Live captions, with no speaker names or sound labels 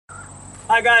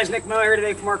Hi guys, Nick Miller here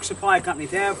today from Mark Supply Company.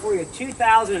 Today I have for you a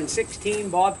 2016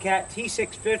 Bobcat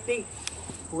T650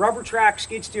 rubber track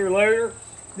skid steer loader.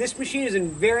 This machine is in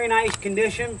very nice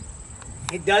condition.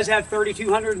 It does have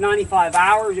 3,295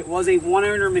 hours. It was a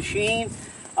one-owner machine,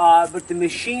 but the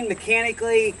machine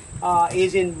mechanically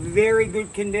is in very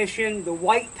good condition. The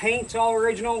white paint's all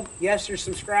original. Yes, there's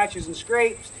some scratches and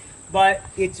scrapes, but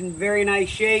it's in very nice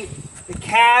shape. The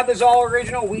cab is all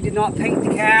original. We did not paint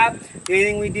the cab. The only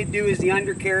thing we did do is the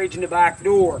undercarriage and the back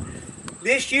door.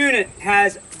 This unit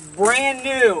has brand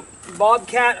new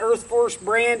Bobcat Earth Force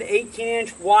brand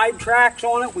 18-inch wide tracks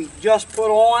on it. We just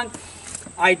put on.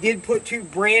 I did put two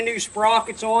brand new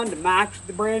sprockets on to match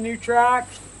the brand new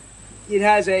tracks. It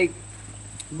has a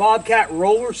Bobcat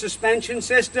roller suspension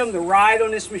system. The ride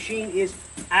on this machine is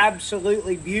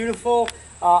absolutely beautiful.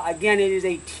 Again, it is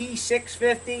a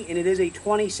T650 and it is a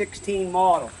 2016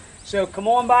 model. So come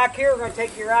on back here. We're going to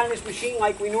take you around this machine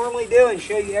like we normally do and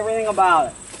show you everything about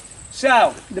it.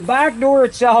 So the back door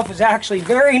itself is actually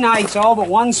very nice, all but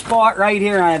one spot right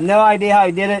here. I have no idea how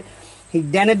he did it. He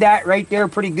dented that right there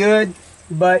pretty good,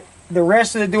 but the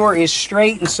rest of the door is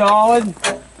straight and solid.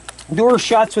 Door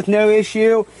shuts with no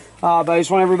issue, but I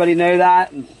just want everybody to know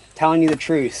that and telling you the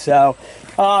truth. So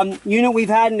unit we've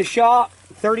had in the shop,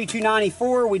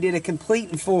 3294. We did a complete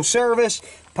and full service,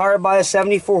 powered by a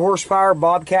 74 horsepower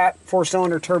Bobcat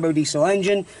 4-cylinder turbo diesel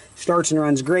engine. Starts and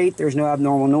runs great. There's no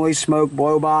abnormal noise, smoke,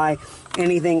 blow by,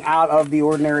 anything out of the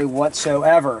ordinary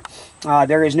whatsoever.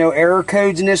 There is no error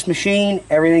codes in this machine.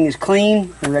 Everything is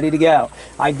clean and ready to go.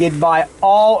 I did buy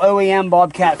all OEM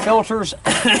Bobcat filters,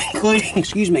 including,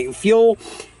 excuse me, fuel,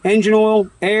 engine oil,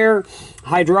 air,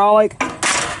 hydraulic,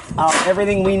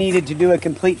 everything we needed to do a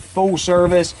complete full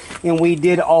service, and we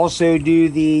did also do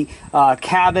the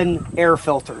cabin air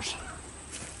filters.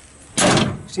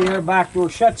 See, our back door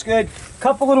shuts good.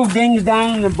 Couple little dings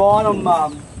down in the bottom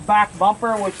back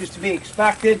bumper, which is to be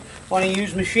expected on a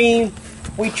used machine.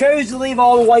 We chose to leave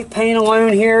all the white paint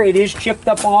alone here. It is chipped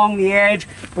up along the edge,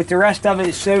 but the rest of it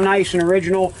is so nice and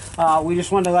original. We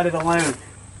just wanted to let it alone.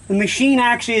 The machine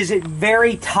actually is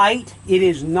very tight. It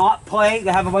is not play.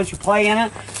 They have a bunch of play in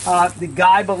it. The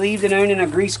guy believed in owning a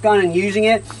grease gun and using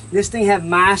it. This thing has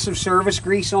massive service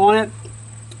grease on it.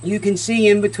 You can see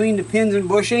in between the pins and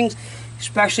bushings,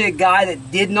 especially a guy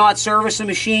that did not service the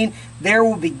machine, there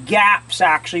will be gaps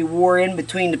actually wore in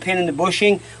between the pin and the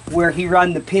bushing where he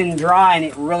run the pin dry and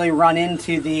it really run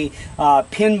into the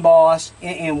pin boss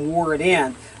and wore it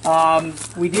in.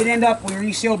 We did end up, we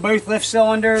resealed both lift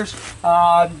cylinders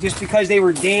just because they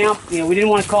were damp. You know, we didn't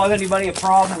want to cause anybody a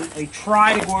problem. They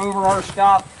try to go over our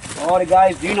stuff. A lot of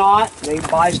guys do not. They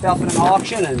buy stuff at an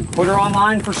auction and put it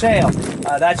online for sale.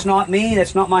 That's not me.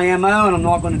 That's not my MO, and I'm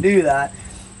not going to do that.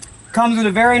 Comes with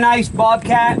a very nice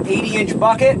Bobcat 80-inch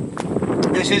bucket.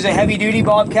 This is a heavy-duty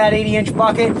Bobcat 80-inch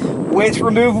bucket with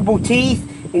removable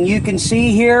teeth, and you can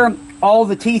see here all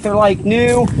the teeth are like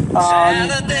new.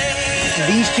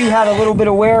 These two had a little bit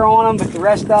of wear on them, but the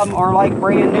rest of them are like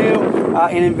brand new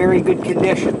and in very good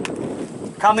condition.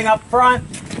 Coming up front,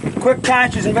 quick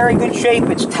catch is in very good shape.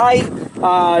 It's tight,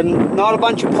 not a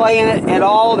bunch of play in it at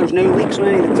all. There's no leaks on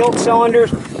any of the tilt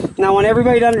cylinders. Now I want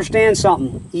everybody to understand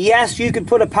something. Yes, you could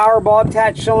put a power bob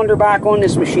attach cylinder back on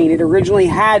this machine. It originally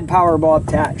had power bob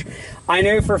attach. I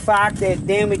know for a fact that it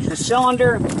damaged the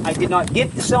cylinder. I did not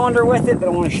get the cylinder with it, but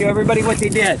I want to show everybody what they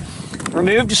did.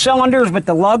 Removed the cylinders, but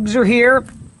the lugs are here,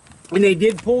 and they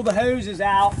did pull the hoses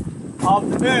out of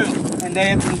the boom, and they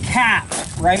have been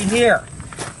capped right here,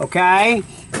 okay?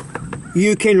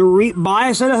 You can buy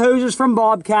a set of hoses from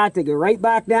Bobcat to go right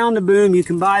back down the boom. You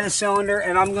can buy the cylinder,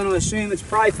 and I'm going to assume it's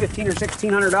probably $1,500 or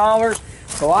 $1,600.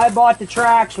 So I bought the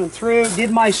tracks, went through, did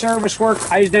my service work.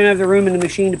 I just don't have the room in the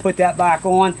machine to put that back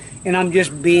on, and I'm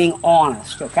just being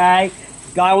honest, okay?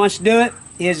 Guy wants to do it.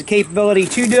 He has the capability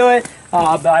to do it,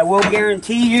 but I will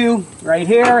guarantee you, right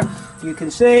here, you can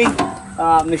see,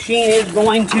 machine is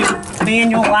going to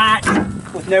manual latch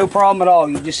with no problem at all.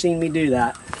 You've just seen me do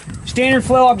that. Standard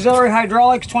flow auxiliary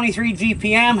hydraulics, 23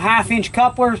 GPM, half-inch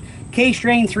couplers, case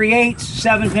drain 3/8,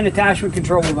 7-pin attachment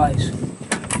control device.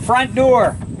 Front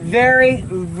door, very,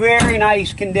 very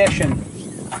nice condition.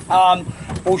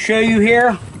 We'll show you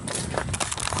here.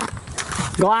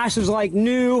 Glass is like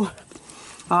new.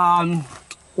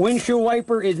 Windshield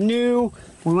wiper is new.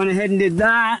 We went ahead and did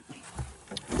that.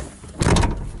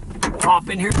 Hop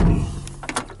in here.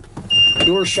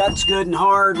 Door shuts good and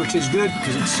hard, which is good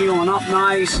because it's sealing up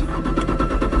nice.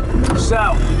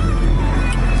 So,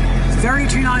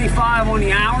 $32.95 on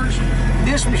the hours.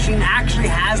 This machine actually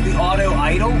has the auto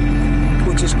idle,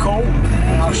 which is cool.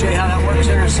 And I'll show you how that works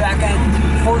in a second.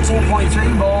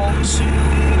 14.3 volts.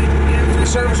 the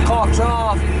service clock's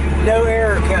off, no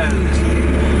error codes.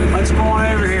 Let's go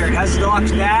on over here. It has the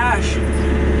deluxe dash,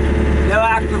 no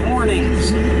active warnings.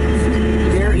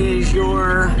 Here is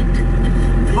your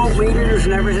voltmeters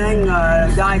and everything,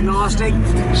 diagnostic.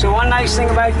 So one nice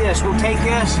thing about this, we'll take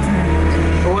this,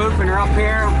 we'll open her up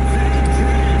here,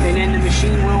 and then the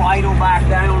machine will idle back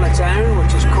down on its own,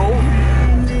 which is cool.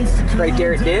 Right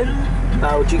there it did.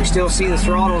 Which you can still see the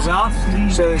throttle's up.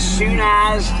 So as soon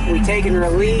as we take and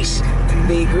release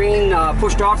the green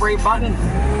push to operate button,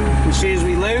 as soon as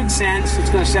we load sense,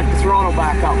 it's going to set the throttle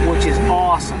back up, which is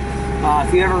awesome.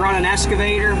 If you ever run an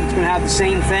excavator, it's going to have the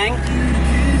same thing.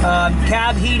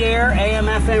 Cab heat air, AM,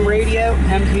 FM radio,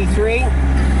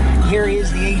 MP3. Here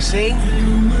is the AC.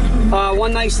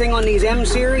 One nice thing on these M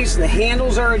series, the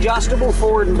handles are adjustable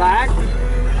forward and back.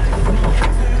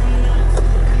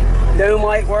 Dome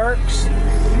light works.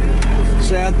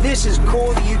 So this is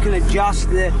cool that you can adjust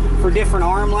for different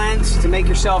arm lengths to make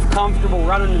yourself comfortable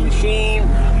running the machine.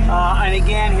 And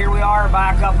again, here we are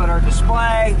back up at our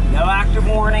display. No active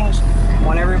warnings. I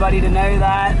want everybody to know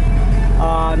that.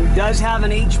 Does have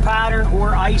an H pattern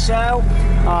or ISO.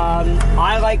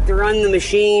 I like to run the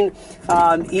machine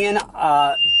in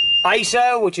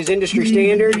ISO, which is industry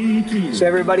standard. So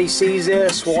everybody sees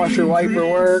this. Washer wiper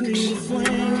works.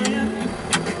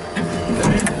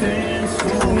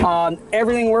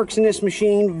 Everything works in this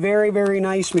machine. Very, very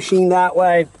nice machine that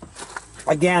way.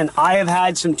 Again, I have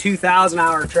had some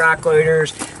 2,000-hour track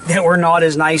loaders that were not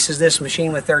as nice as this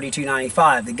machine with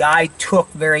 3295. The guy took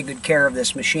very good care of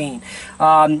this machine.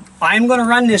 I'm going to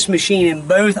run this machine in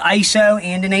both ISO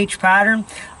and an H pattern.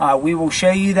 We will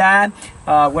show you that.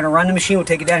 We're going to run the machine. We'll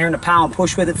take it down here in the power and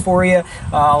push with it for you.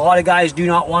 A lot of guys do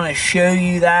not want to show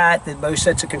you that both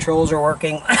sets of controls are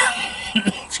working.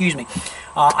 Excuse me.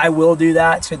 I will do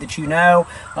that so that you know.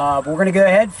 But we're going to go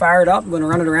ahead, fire it up. I'm going to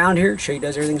run it around here, show you it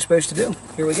does everything it's supposed to do.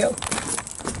 Here we go.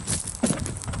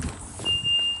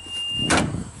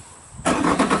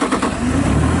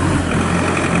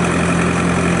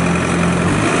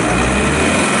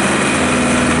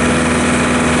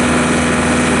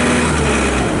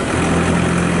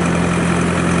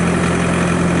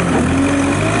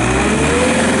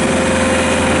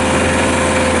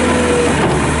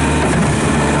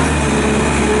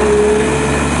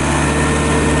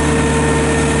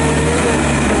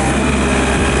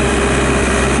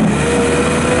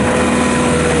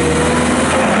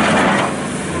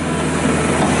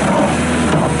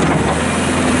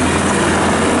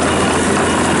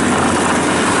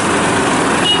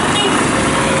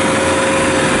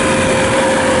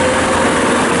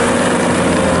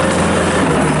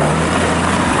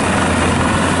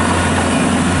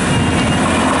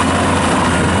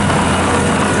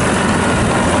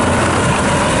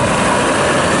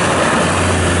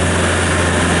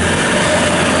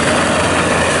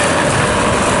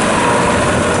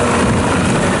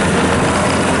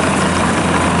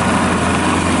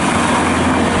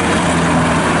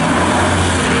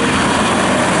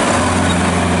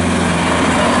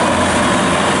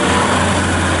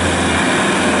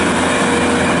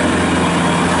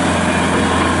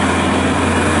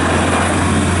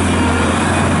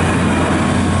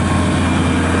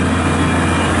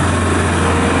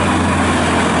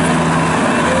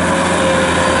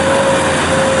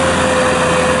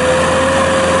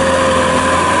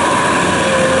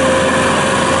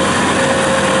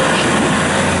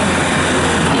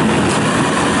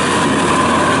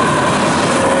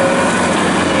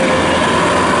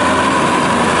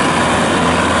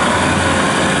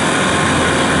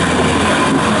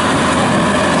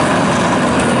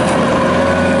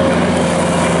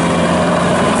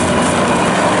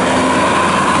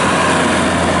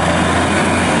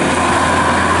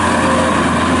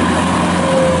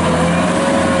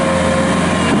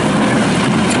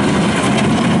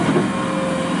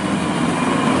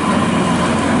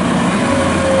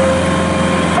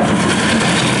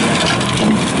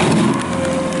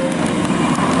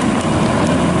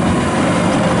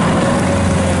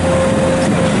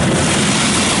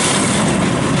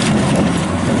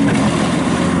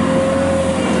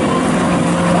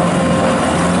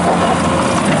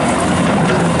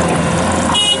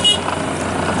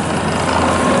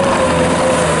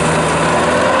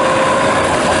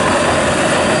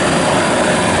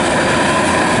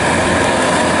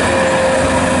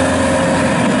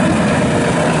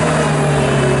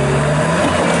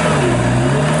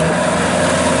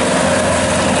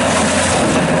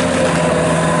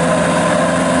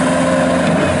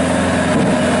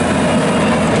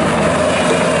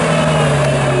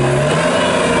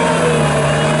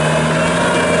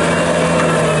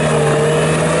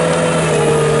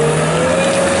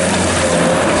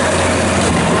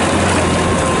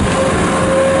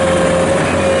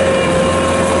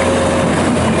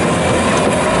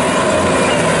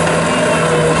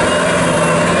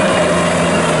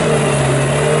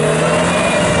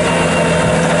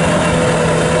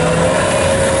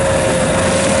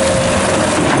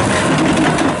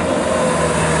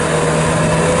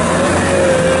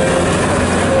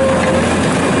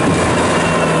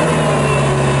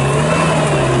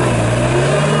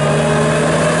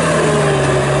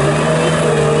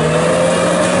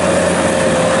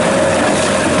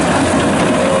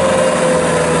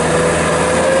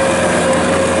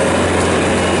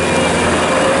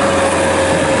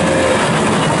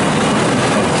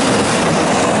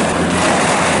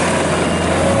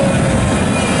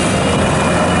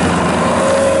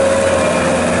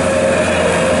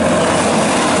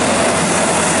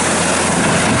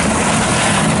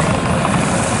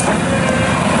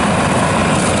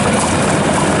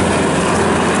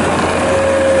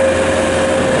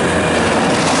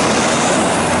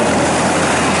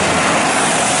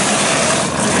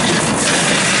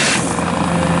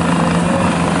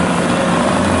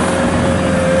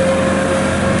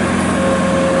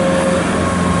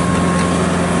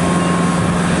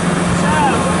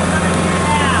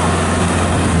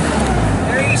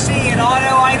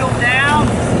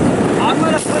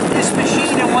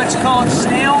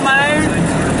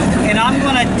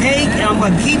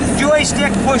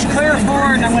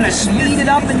 forward, and I'm going to speed it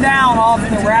up and down off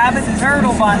the rabbit and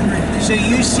turtle button so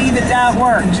you see that that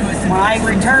works. When I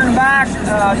return back,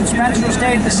 Spencer will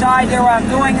stay to the side there while I'm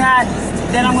doing that.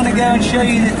 Then I'm going to go and show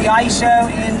you that the ISO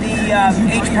and the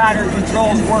H pattern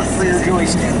controls work for your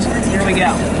joysticks. Here we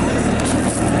go.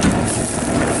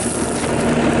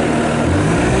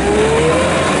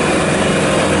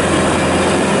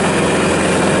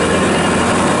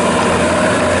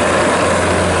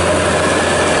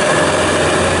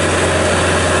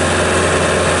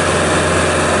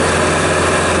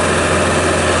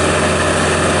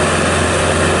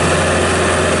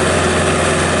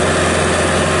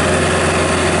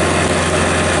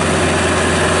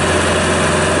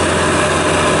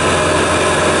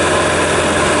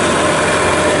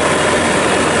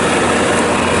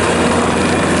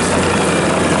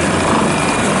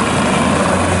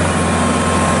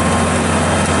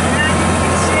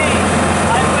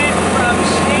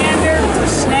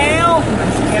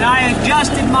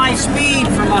 My speed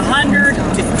from 100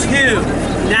 to 2.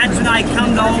 And that's when I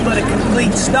come to all but a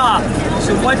complete stop.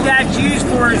 So what that's used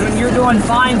for is when you're doing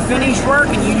fine finish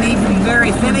work and you need to be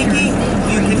very finicky,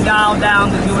 you can dial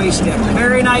down the joystick.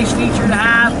 Very nice feature to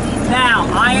have. Now,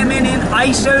 I am in an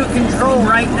ISO control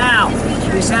right now.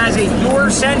 This has a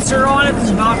door sensor on it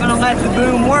that's not going to let the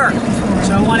boom work.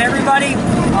 So I want everybody,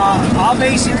 I'll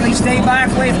basically stay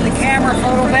back away from the camera for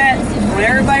a little bit. I want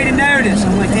everybody to notice.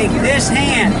 I'm going to take this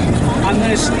hand. I'm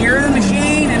going to steer the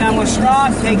machine and I'm going to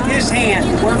stop, take this hand,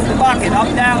 work the bucket, up,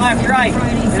 down, left, right.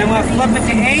 And I'm going to flip it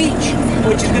to H,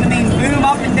 which is going to mean boom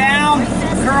up and down,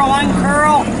 curl,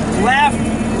 uncurl, left,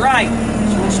 right.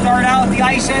 So we'll start out with the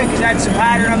ISO because that's the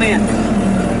pattern I'm in.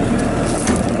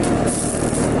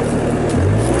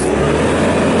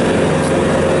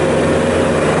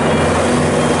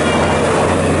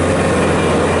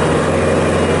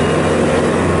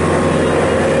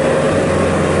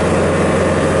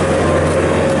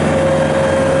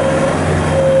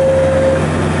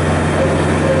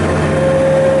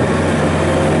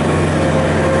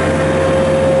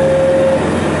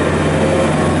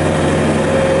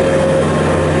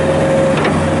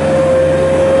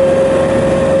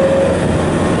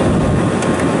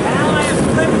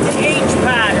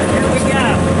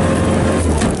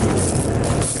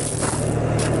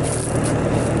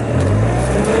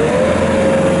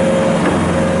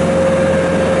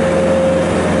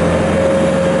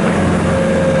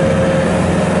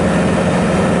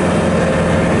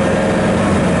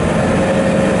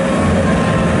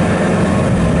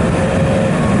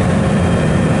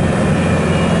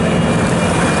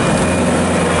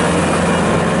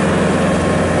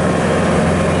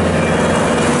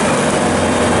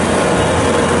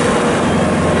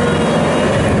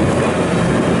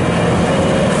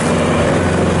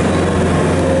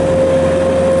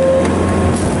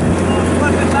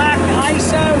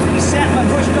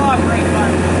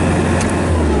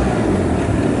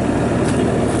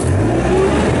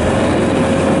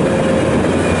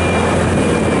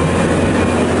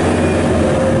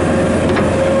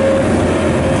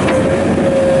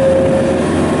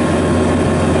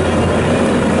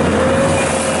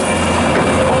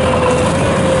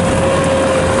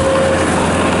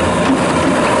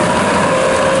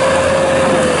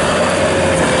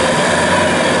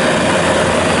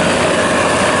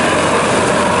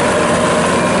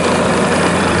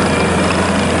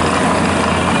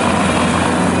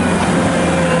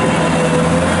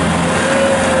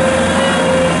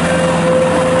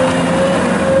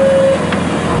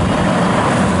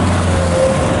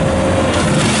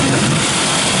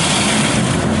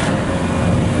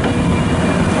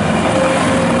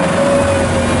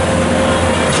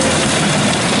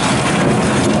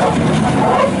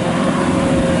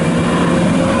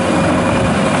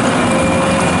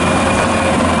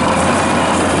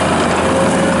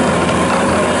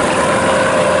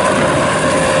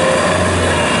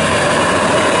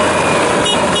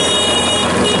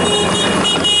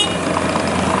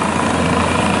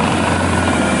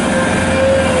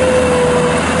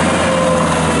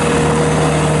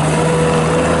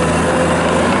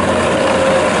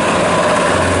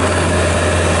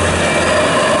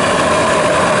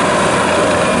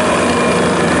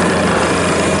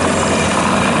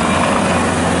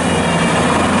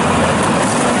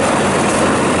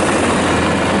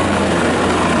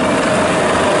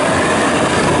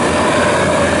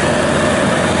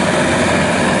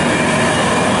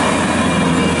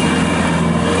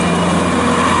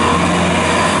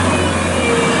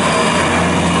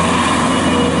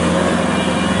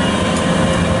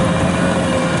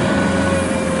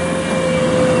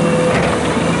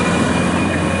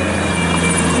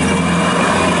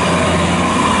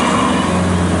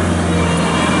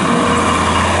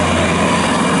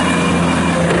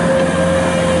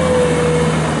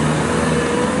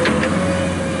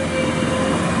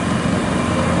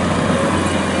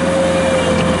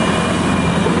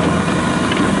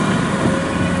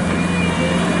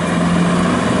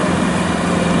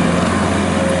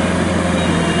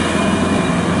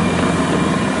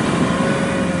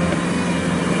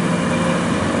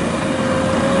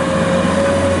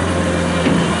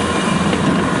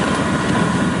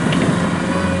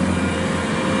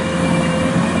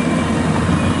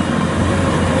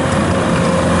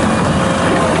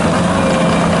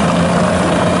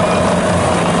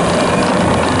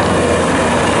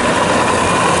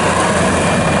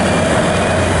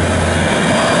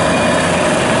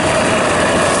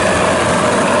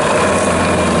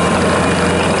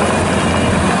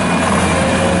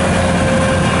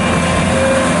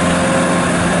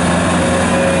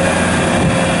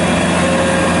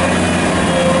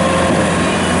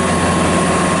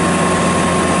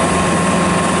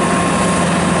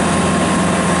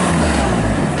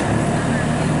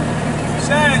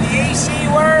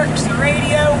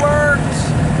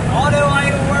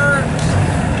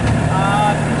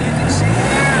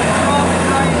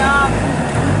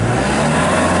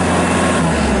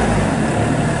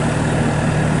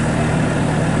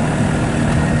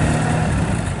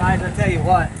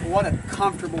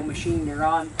 machine to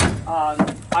run.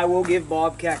 I will give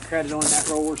Bobcat credit on that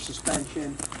roller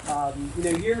suspension. You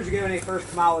know, years ago when they first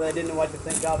came out with it, I didn't know what to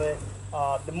think of it.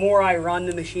 The more I run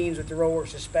the machines with the roller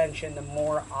suspension, the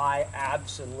more I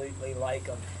absolutely like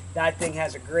them. That thing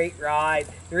has a great ride.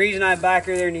 The reason I'm back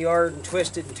there in the yard and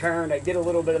twisted and turned, I did a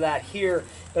little bit of that here,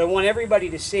 but I want everybody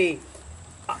to see,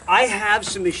 I have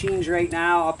some machines right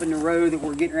now up in the road that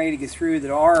we're getting ready to get through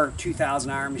that are 2,000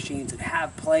 hour machines that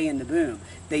have play in the boom.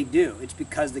 They do. It's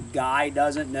because the guy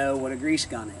doesn't know what a grease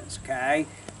gun is, okay?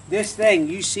 This thing,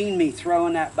 you've seen me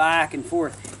throwing that back and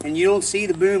forth, and you don't see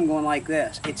the boom going like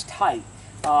this. It's tight.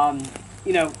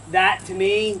 You know, that to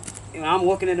me, when I'm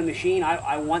looking at a machine,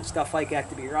 I want stuff like that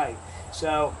to be right.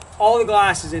 So, all the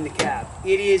glass is in the cab.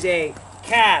 It is a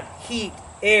cab, heat,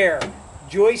 air,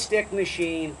 joystick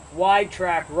machine, wide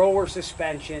track, roller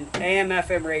suspension,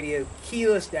 AM/FM radio,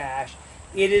 keyless dash.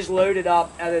 It is loaded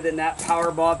up other than that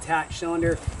power bob attached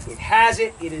cylinder. It has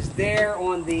it. It is there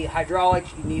on the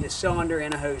hydraulics. You need a cylinder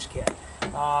and a hose kit.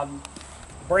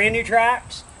 Brand new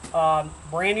tracks,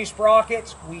 brand new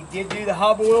sprockets. We did do the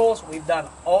hub oils. We've done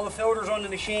all the filters on the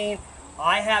machine.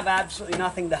 I have absolutely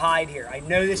nothing to hide here. I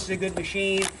know this is a good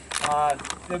machine.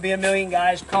 There'll be a million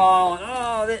guys calling,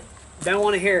 oh, don't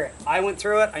want to hear it. I went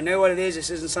through it. I know what it is. This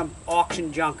isn't some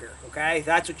auction junker, okay? If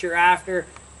that's what you're after,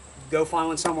 go find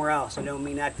one somewhere else. I don't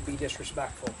mean that to be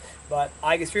disrespectful. But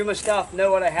I get through my stuff,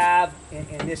 know what I have,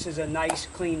 and this is a nice,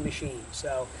 clean machine.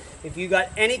 So if you got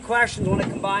any questions, want to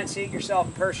come by and see it yourself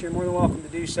in person, you're more than welcome to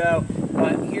do so.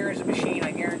 But here is a machine I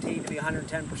guarantee to be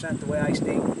 110% the way I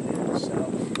state it is.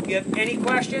 So if you have any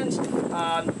questions,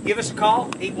 give us a call,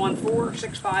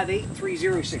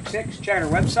 814-658-3066. Check out our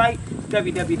website,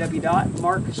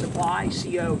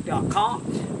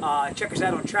 www.marksupplyco.com. Check us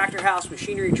out on Tractor House,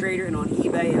 Machinery Trader, and on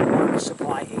eBay at Mark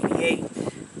Supply 88.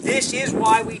 This is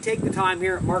why we take the time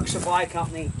here at Mark Supply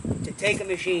Company to take a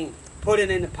machine, put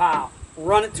it in the pile,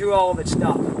 run it through all of its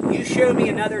stuff. You show me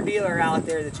another dealer out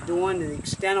there that's doing to the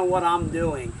extent of what I'm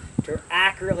doing to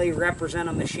accurately represent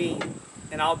a machine,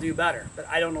 and I'll do better. But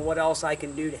I don't know what else I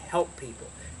can do to help people.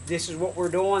 This is what we're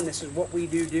doing. This is what we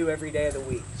do every day of the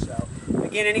week. So,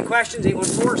 again, any questions,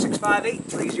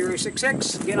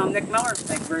 814-658-3066. Again, I'm Nick Miller.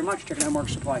 Thank you very much. Checking out Mark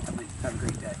Supply Company. Have a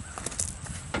great day.